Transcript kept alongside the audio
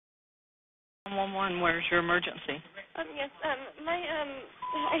911, where's your emergency? Yes, I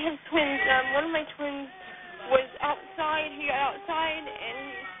have twins. One of my twins was outside. He got outside, and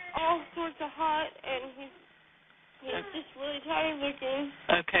he's all sorts of hot, and he's just really tired looking.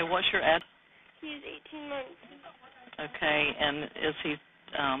 Okay, what's your ad? He's 18 months. Okay, and is he,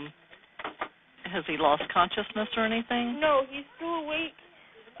 has he lost consciousness or anything? No, he's still awake.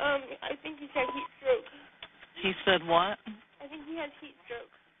 I think he's had heat stroke. He said what? I think he has heat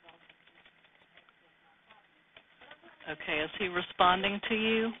stroke. Okay, is he responding to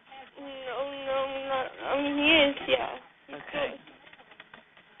you? No, not. I mean, he is, yeah. Okay.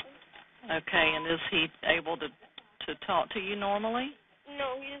 Okay, and is he able to talk to you normally?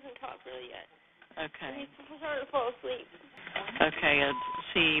 No, he doesn't talk really yet. Okay. He's starting to fall asleep. Okay, is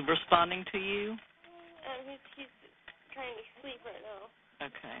he responding to you? He's trying to sleep right now.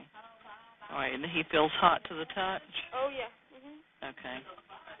 Okay. All right, and he feels hot to the touch? Oh, yeah. Mhm. Okay.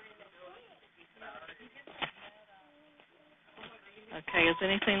 Okay, has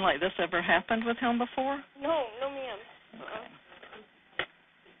anything like this ever happened with him before? No, ma'am. Okay.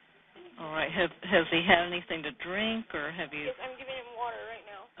 All right, has he had anything to drink, or have you? Yes, I'm giving him water right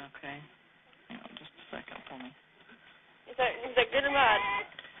now. Okay. Hang on just a second for me. Is that good or bad?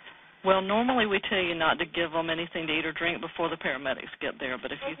 Well, normally we tell you not to give them anything to eat or drink before the paramedics get there,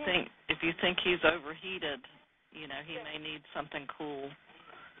 but if you think he's overheated, he may need something cool.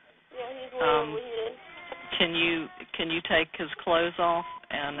 Yeah, he's way overheated. Can you take his clothes off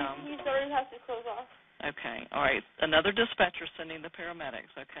and He already has his clothes off. Okay. All right. Another dispatcher sending the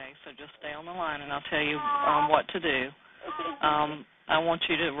paramedics. Okay. So just stay on the line and I'll tell you what to do. Okay. I want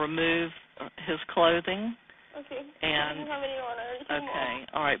you to remove his clothing. Okay. And he doesn't have any on. I already took him okay. off.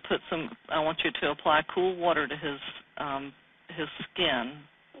 All right. I want you to apply cool water to his skin.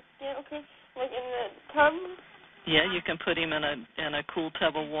 His skin, okay. Like in the tub? Yeah, you can put him in a cool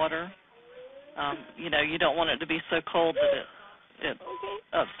tub of water. You don't want it to be so cold that it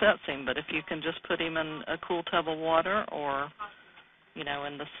upsets him, but if you can just put him in a cool tub of water or,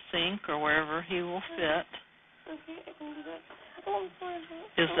 in the sink or wherever he will fit. Okay, I can do that. Oh, I'm sorry.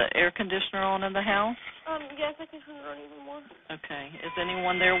 Is the air conditioner on in the house? Yes, I can turn it on even more. Okay. Is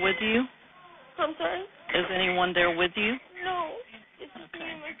anyone there with you? I'm sorry? Is anyone there with you? No, it's just me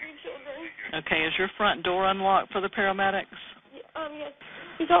and my 3 children. Okay, is your front door unlocked for the paramedics? Yes.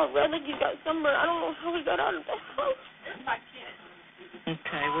 He's all red like he's got sunburn. I don't know how he got out of the house.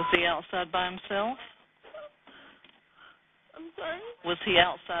 Okay, was he outside by himself? I'm sorry? Was he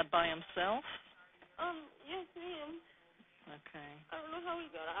outside by himself? Yes, ma'am. Okay. I don't know how he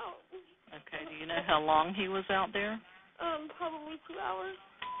got out. Okay, do you know how long he was out there? Probably 2 hours.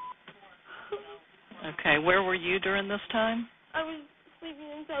 Okay, where were you during this time? I was sleeping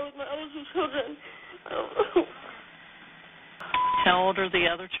inside with my other 2 children. I don't know. How old are the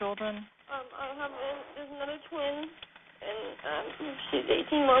other children? There's another twin, and she's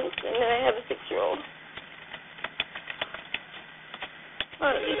 18 months, and then I have a 6-year-old.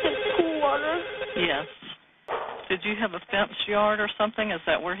 You said cool water? Yes. Did you have a fenced yard or something? Is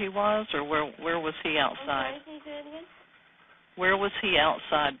that where he was, or where was he outside? I'm sorry, can you say that again? Where was he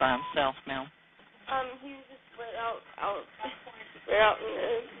outside by himself now? He was just right out in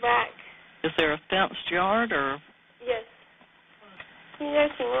the back. Is there a fenced yard, or? Yes. He's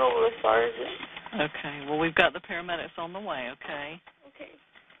actually over as far as it. Okay. Well, we've got the paramedics on the way, okay? Okay.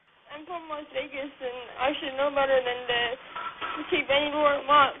 I'm from Las Vegas, and I should know better than to keep any door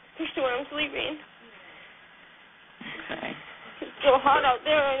unlocked, especially when I'm sleeping. Okay. It's so hot out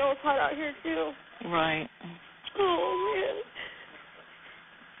there. I know it's hot out here, too. Right. Oh, man.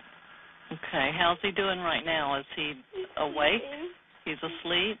 Okay. How's he doing right now? Is he awake? Sleeping. He's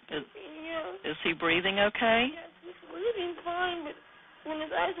asleep? Yeah. Is he breathing okay? Yes, he's breathing fine, but when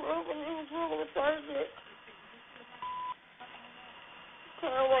his eyes were open, it was real lethargic.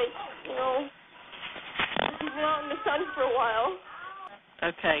 Kind of like, he's been out in the sun for a while.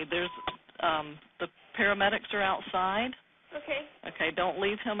 Okay, there's, the paramedics are outside. Okay. Okay, don't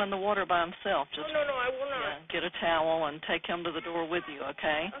leave him in the water by himself. Just, no, I will not. Yeah, get a towel and take him to the door with you,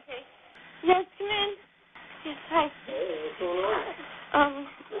 okay? Okay. Yes, come in. Yes, hi.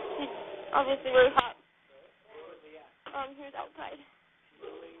 He's obviously very hot. He was outside.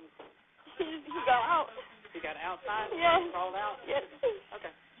 He got out. He got outside? Yes. Crawled out? Yes.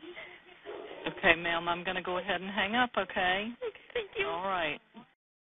 Okay. Okay, ma'am, I'm going to go ahead and hang up, okay? Okay, thank you. All right.